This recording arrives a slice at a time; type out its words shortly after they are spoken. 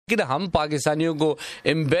लेकिन हम पाकिस्तानियों को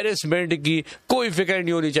एम्बेरसमेंट की कोई फिक्र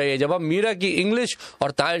नहीं होनी चाहिए। जब हम मीरा की इंग्लिश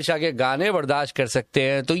और ताहिर शाह के गाने बर्दाश्त कर सकते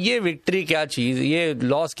हैं तो ये विक्ट्री क्या चीज, ये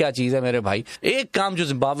लॉस क्या चीज है मेरे भाई। एक काम जो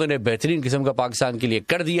जिम्बाब्वे ने बेहतरीन किस्म का पाकिस्तान के लिए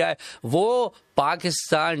कर दिया है वो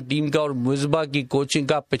पाकिस्तान टीम का और मुजबा की कोचिंग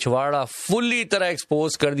का पिछवाड़ा फुल्ली तरह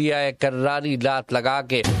एक्सपोज कर दिया है करारी लात लगा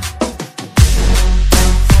के।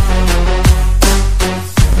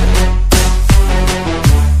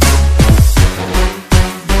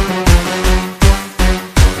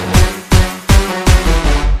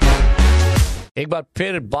 एक बार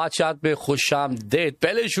फिर बादशाह में खुशामदीद।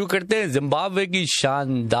 पहले शुरू करते हैं जिम्बाब्वे की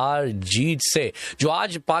शानदार जीत से जो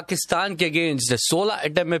आज पाकिस्तान के अगेंस्ट 16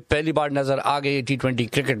 अटेम्प्ट में पहली बार नजर आ गई T20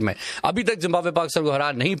 क्रिकेट में। अभी तक जिम्बाब्वे पाकिस्तान को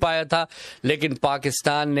हरा नहीं पाया था, लेकिन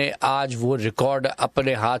पाकिस्तान ने आज वो रिकॉर्ड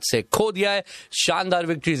अपने हाथ से खो दिया है। शानदार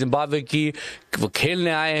विक्ट्री जिम्बाब्वे की, वो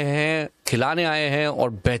खेलने आए हैं, खिलाने आए हैं और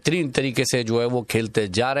बेहतरीन तरीके से जो है वो खेलते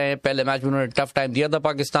जा रहे हैं। पहले मैच में उन्होंने टफ टाइम दिया था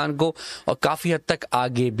पाकिस्तान को और काफी हद तक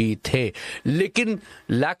आगे भी थे, लेकिन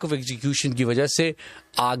लैक ऑफ एग्जीक्यूशन की वजह से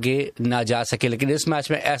आगे ना जा सके। लेकिन इस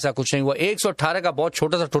मैच में ऐसा कुछ नहीं हुआ। 118 का बहुत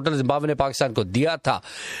छोटा सा टोटल जिम्बाब्वे ने पाकिस्तान को दिया था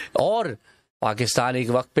और पाकिस्तान एक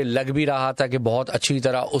वक्त पे लग भी रहा था कि बहुत अच्छी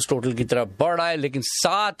तरह उस टोटल की तरफ बढ़ रहा है, लेकिन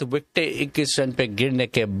 7 विकेटें 21 रन पे गिरने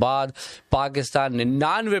के बाद पाकिस्तान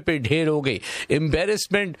 99 पे ढेर हो गई।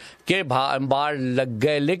 एम्बेरसमेंट के बार लग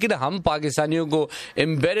गए, लेकिन हम पाकिस्तानियों को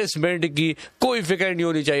एम्बेरसमेंट की कोई फिक्र नहीं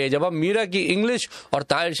होनी चाहिए। जब हम मीरा की इंग्लिश और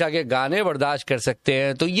ताहिर शाह के गाने बर्दाश्त कर सकते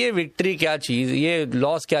हैं तो ये विक्ट्री क्या चीज, ये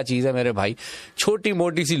लॉस क्या चीज है मेरे भाई। छोटी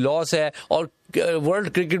मोटी सी लॉस है और वर्ल्ड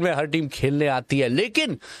क्रिकेट में हर टीम खेलने आती है,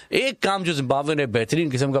 लेकिन एक काम जो जिम्बाब्वे ने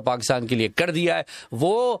बेहतरीन किस्म का पाकिस्तान के लिए कर दिया है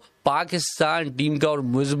वो पाकिस्तान टीम का और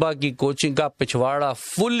मुजबा की कोचिंग का पिछवाड़ा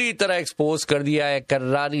फुल्ली तरह एक्सपोज कर दिया है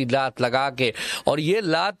करारी लात लगा के। और ये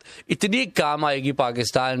लात इतनी काम आएगी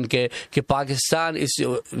पाकिस्तान के कि पाकिस्तान इस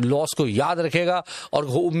लॉस को याद रखेगा और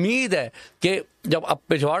उम्मीद है कि जब अब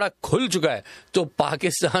पिछवाड़ा खुल चुका है तो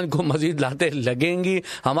पाकिस्तान को मजीद लाते लगेंगी।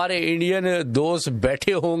 हमारे इंडियन दोस्त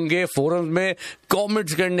बैठे होंगे फोरम में,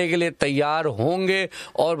 कमेंट्स करने के लिए तैयार होंगे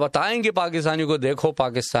और बताएंगे पाकिस्तानियों को, देखो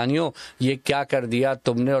पाकिस्तानियों ये क्या कर दिया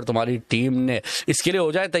तुमने और तुम्हारी टीम ने। इसके लिए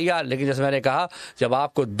हो जाए तैयार। लेकिन जैसे मैंने कहा, जब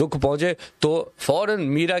आपको दुख पहुंचे तो फौरन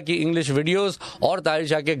मीरा की इंग्लिश वीडियोस और ताहिर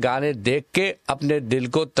शाह के गाने देख के अपने दिल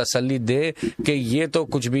को तसल्ली दे कि ये तो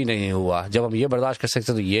कुछ भी नहीं हुआ। जब हम ये बर्दाश्त कर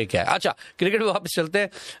सकते तो ये क्या है। अच्छा, क्रिकेट में वापस चलते हैं।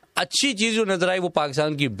 अच्छी चीज जो नजर आई वो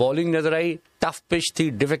पाकिस्तान की बॉलिंग नजर आई। टफ पिच थी,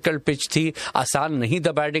 डिफिकल्ट पिच थी, आसान नहीं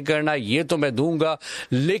था बैटिंग करना, ये तो मैं दूंगा।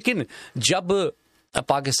 लेकिन जब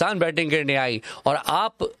पाकिस्तान बैटिंग करने आई और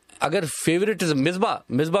आप अगर फेवरेटिज्म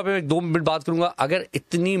मिसबा पे मैं 2 मिनट बात करूंगा। अगर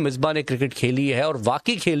इतनी मिसबा ने क्रिकेट खेली है और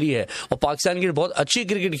वाकई खेली है और पाकिस्तान की बहुत अच्छी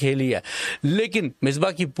क्रिकेट खेली है, लेकिन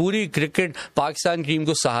मिसबा की पूरी क्रिकेट पाकिस्तान टीम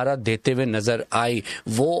को सहारा देते हुए नजर आई।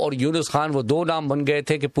 वो और यूनुस खान, वो 2 नाम बन गए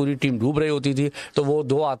थे कि पूरी टीम डूब रही होती थी तो वो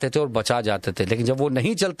 2 आते थे और बचा जाते थे। लेकिन जब वो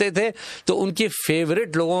नहीं चलते थे तो उनके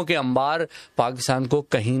फेवरेट लोगों के अंबार पाकिस्तान को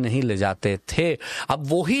कहीं नहीं ले जाते थे। अब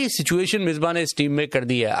वही सिचुएशन मिसबा ने इस टीम में कर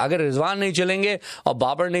दी है। अगर रिजवान नहीं चलेंगे और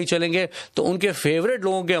बाबर नहीं चलेंगे तो उनके फेवरेट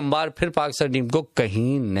लोगों के अंबार फिर पाकिस्तान टीम को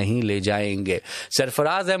कहीं नहीं ले जाएंगे।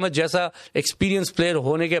 सरफराज अहमद जैसा एक्सपीरियंस प्लेयर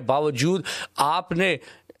होने के बावजूद आपने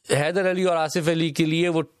हैदर अली और आसिफ अली के लिए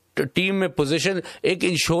वो टीम में पोजीशन एक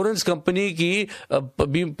इंश्योरेंस कंपनी की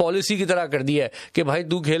पॉलिसी की तरह कर दी है कि भाई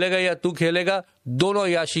तू खेलेगा या तू खेलेगा, दोनों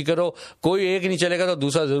याशी करो, कोई एक नहीं चलेगा तो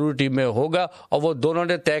दूसरा जरूर टीम में होगा। और वो दोनों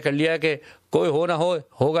ने तय कर लिया कि कोई हो ना हो,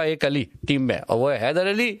 होगा एक अली टीम में, और वो है हैदर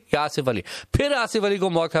अली या आसिफ अली। फिर आसिफ अली को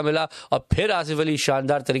मौका मिला और फिर आसिफ अली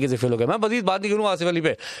शानदार तरीके से फेल हो गया। मैं मजीद बात नहीं करूंगा आसिफ अली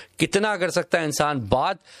पे, कितना कर सकता है इंसान,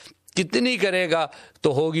 बात कितनी करेगा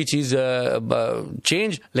तो होगी चीज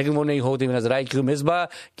चेंज, लेकिन वो नहीं होती नजर आई क्योंकि मिसबा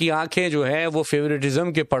की आंखें जो हैं वो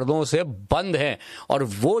फेवरेटिज्म के पर्दों से बंद हैं और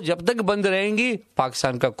वो जब तक बंद रहेंगी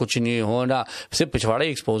पाकिस्तान का कुछ नहीं होना, सिर्फ पिछवाड़ा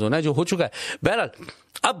ही एक्सपोज होना है जो हो चुका है। बहरहाल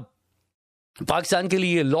अब पाकिस्तान के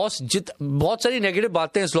लिए लॉस, बहुत सारी नेगेटिव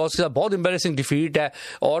बातें इस लॉस के साथ, बहुत एम्बैरेसिंग डिफीट है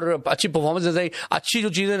और अच्छी परफॉर्मेंस नजर आई। अच्छी जो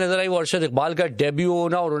चीजें नजर आई वो अरशद इकबाल का डेब्यू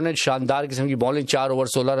होना और उन्होंने शानदार किस्म की बॉलिंग, 4 ओवर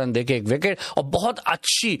 16 रन देके 1 विकेट और बहुत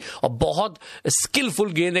अच्छी और बहुत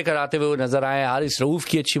स्किलफुल गेंदें कराते हुए नजर आए। हारिस रऊफ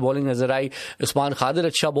की अच्छी बॉलिंग नजर आई, उस्मान खादिर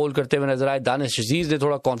अच्छा बॉल करते हुए नजर आए, दानिश अजीज ने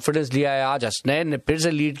थोड़ा कॉन्फिडेंस लिया है, आज हसनैन ने फिर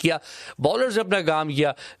से लीड किया, बॉलर्स ने अपना काम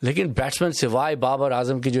किया, लेकिन बैट्समैन सिवाय बाबर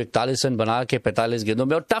आजम की जो 41 रन बना के 45 गेंदों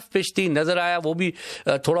में और टफ पिच थी नजर आया, वो भी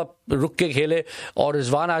थोड़ा रुक के खेले, और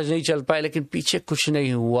रिजवान आज नहीं चल पाए, लेकिन पीछे कुछ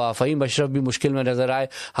नहीं हुआ। फ़हीम अशरफ भी मुश्किल में नजर आए,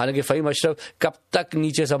 हालांकि फ़हीम अशरफ कब तक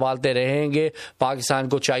नीचे संभालते रहेंगे। पाकिस्तान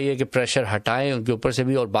को चाहिए कि प्रेशर हटाएं उनके ऊपर से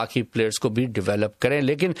भी और बाकी प्लेयर्स को भी डेवलप करें,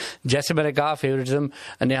 लेकिन जैसे मैंने कहा फेवरेटिज्म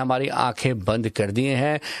ने हमारी आंखें बंद कर दी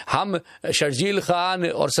हैं। हम शर्जील खान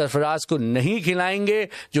और सरफराज को नहीं खिलाएंगे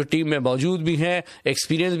जो टीम में मौजूद भी हैं,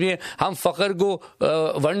 एक्सपीरियंस भी है। हम फ़खर को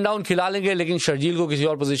वन डाउन खिला लेंगे, लेकिन शर्जील को किसी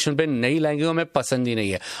और पोजीशन पे नहीं लाएंगे, हमें पसंद ही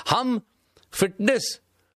नहीं है। हम fitness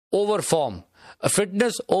over form,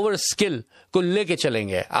 fitness over skill को लेके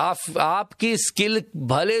चलेंगे। आपकी स्किल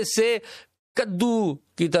भले से कद्दू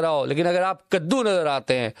की तरह हो, लेकिन अगर आप कद्दू नजर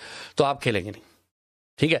आते हैं तो आप खेलेंगे नहीं,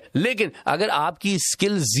 ठीक है। लेकिन अगर आपकी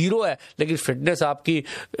स्किल जीरो है लेकिन फिटनेस आपकी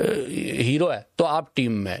हीरो है तो आप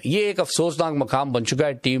टीम में। ये एक अफसोसनाक मकाम बन चुका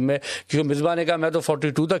है टीम में, क्योंकि मिसबा ने कहा मैं तो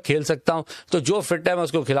 42 तक खेल सकता हूं, तो जो फिट है मैं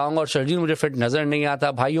उसको खिलाऊंगा, और शर्जील मुझे फिट नजर नहीं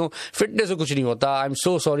आता। भाइयों, फिटनेस से कुछ नहीं होता। I am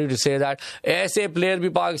so sorry to say that. ऐसे प्लेयर भी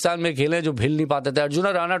पाकिस्तान में खेले जो भिल नहीं पाते थे।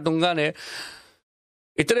 अर्जुना राणा टुंगा ने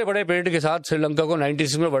इतने बड़े पीरियड के साथ श्रीलंका को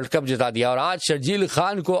 96 में वर्ल्ड कप जिता दिया, और आज शर्जील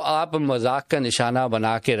खान को आप मजाक का निशाना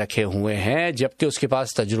बना के रखे हुए हैं, जबकि उसके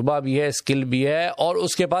पास तजुर्बा भी है, स्किल भी है, और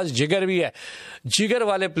उसके पास जिगर भी है। जिगर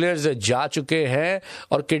वाले प्लेयर्स जा चुके हैं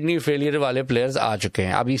और किडनी फेलियर वाले प्लेयर्स आ चुके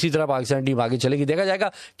हैं। अब इसी तरह पाकिस्तान टीम आगे चलेगी, देखा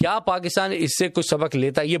जाएगा क्या पाकिस्तान इससे कुछ सबक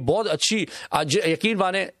लेता है। ये बहुत अच्छी, यकीन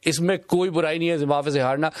माने इसमें कोई बुराई नहीं है जिम्बाब्वे से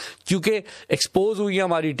हारना, क्योंकि एक्सपोज हुई है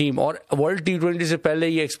हमारी टीम, और वर्ल्ड T20 से पहले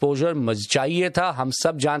ये एक्सपोजर चाहिए था। हम सब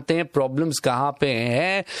जानते हैं प्रॉब्लम्स कहां पे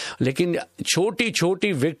हैं, लेकिन छोटी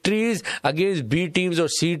छोटी विक्ट्रीज अगेंस्ट बी टीम्स और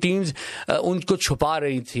सी टीम्स उनको छुपा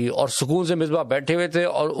रही थी, और सुकून से मिसबा बैठे हुए थे,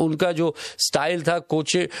 और उनका जो स्टाइल था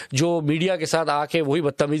कोच जो मीडिया के साथ आके वही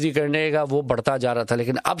बदतमीजी करने का, वो बढ़ता जा रहा था।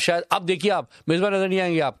 लेकिन अब शायद, अब देखिए आप मिसबा नजर नहीं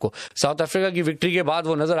आएंगे आपको। साउथ अफ्रीका की विक्ट्री के बाद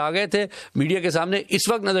वो नजर आ गए थे मीडिया के सामने, इस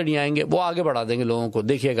वक्त नजर नहीं आएंगे, वो आगे बढ़ा देंगे लोगों को,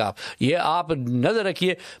 देखिएगा आप। ये आप नजर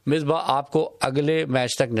रखिए, मिसबा आपको अगले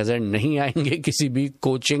मैच तक नजर नहीं आएंगे किसी भी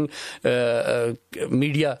कोचिंग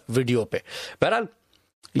मीडिया वीडियो पे। बहरहाल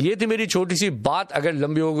ये थी मेरी छोटी सी बात, अगर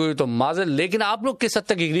लंबी हो गई तो माजर, लेकिन आप लोग किस हद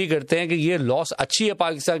तक एग्री करते हैं कि ये लॉस अच्छी है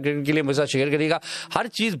पाकिस्तान क्रिकेट के लिए, मुझे शेयर करिएगा। हर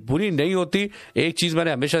चीज बुरी नहीं होती, एक चीज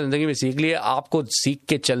मैंने हमेशा जिंदगी में सीख ली है, आपको सीख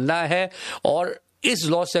के चलना है, और इस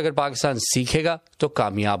लॉस से अगर पाकिस्तान सीखेगा तो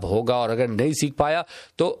कामयाब होगा, और अगर नहीं सीख पाया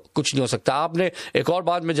तो कुछ नहीं हो सकता। आपने एक और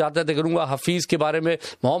बात मैं जाते करूंगा हफीज के बारे में।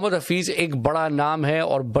 मोहम्मद हफीज एक बड़ा नाम है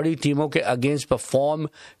और बड़ी टीमों के अगेंस्ट परफॉर्म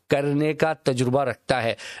करने का तजुर्बा रखता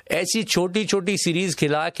है। ऐसी छोटी छोटी सीरीज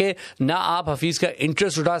खिला के ना आप हफीज का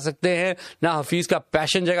इंटरेस्ट उठा सकते हैं, ना हफीज का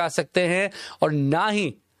पैशन जगा सकते हैं, और ना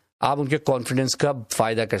ही आप उनके कॉन्फिडेंस का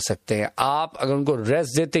फायदा कर सकते हैं। आप अगर उनको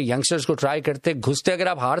रेस्ट देते, यंगस्टर्स को ट्राई करते, घुसते, अगर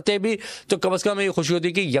आप हारते भी तो कम से कम ये खुशी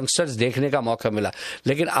होती कि यंगस्टर्स देखने का मौका मिला।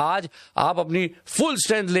 लेकिन आज आप अपनी फुल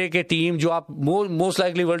स्ट्रेंथ लेके टीम जो आप मोस्ट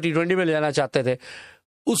लाइकली वर्ल्ड T20 में ले जाना चाहते थे,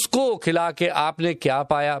 उसको खिला के आपने क्या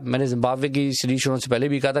पाया। मैंने जिम्बाब्वे की सीरीज शुरू से पहले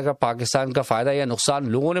भी कहा था कि पाकिस्तान का फायदा या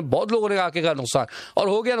नुकसान, बहुत लोगों ने आके कहा नुकसान, और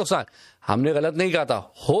हो गया नुकसान। हमने गलत नहीं कहा था,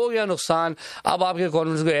 हो गया नुकसान। अब आपके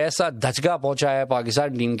कॉन्फिडेंस को ऐसा धचका पहुंचा है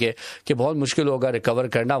पाकिस्तान टीम के कि बहुत मुश्किल होगा रिकवर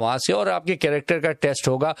करना वहां से, और आपके कैरेक्टर का टेस्ट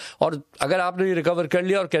होगा। और अगर आपने ये रिकवर कर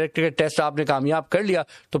लिया और कैरेक्टर का टेस्ट आपने कामयाब कर लिया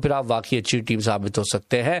तो फिर आप वाकई अच्छी टीम साबित हो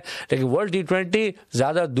सकते हैं। लेकिन वर्ल्ड T20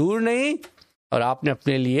 ज्यादा दूर नहीं, और आपने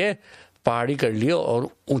अपने लिए पहाड़ी कर ली और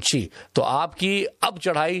ऊंची, तो आपकी अब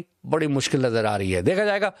चढ़ाई बड़ी मुश्किल नजर आ रही है। देखा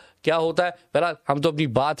जाएगा क्या होता है। पहला हम तो अपनी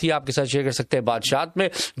बात ही आपके साथ शेयर कर सकते हैं बादशाह में।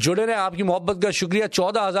 जुड़े रहे, आपकी मोहब्बत का शुक्रिया।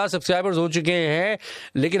 14,000 सब्सक्राइबर्स हो चुके हैं,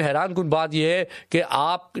 लेकिन हैरान कुन बात यह है कि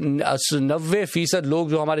आप 90% लोग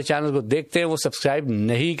जो हमारे चैनल को देखते हैं वो सब्सक्राइब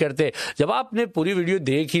नहीं करते। जब आपने पूरी वीडियो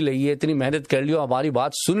देख ही ली है, इतनी मेहनत कर ली और हमारी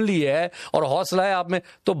बात सुन ली है और हौसला है आप में,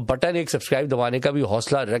 तो बटन एक सब्सक्राइब दबाने का भी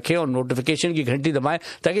हौसला रखें और नोटिफिकेशन की घंटी दबाएं,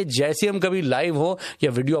 ताकि जैसे हम कभी लाइव हो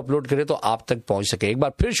या वीडियो अपलोड करें तो आप तक पहुंच सके। एक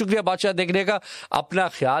बार फिर शुक्रिया बादशाह देखने का। अपना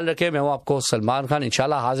ख्याल रखें। मैं हूं आपको सलमान खान।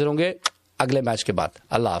 इंशाल्लाह हाजिर होंगे अगले मैच के बाद।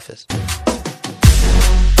 अल्लाह हाफिज।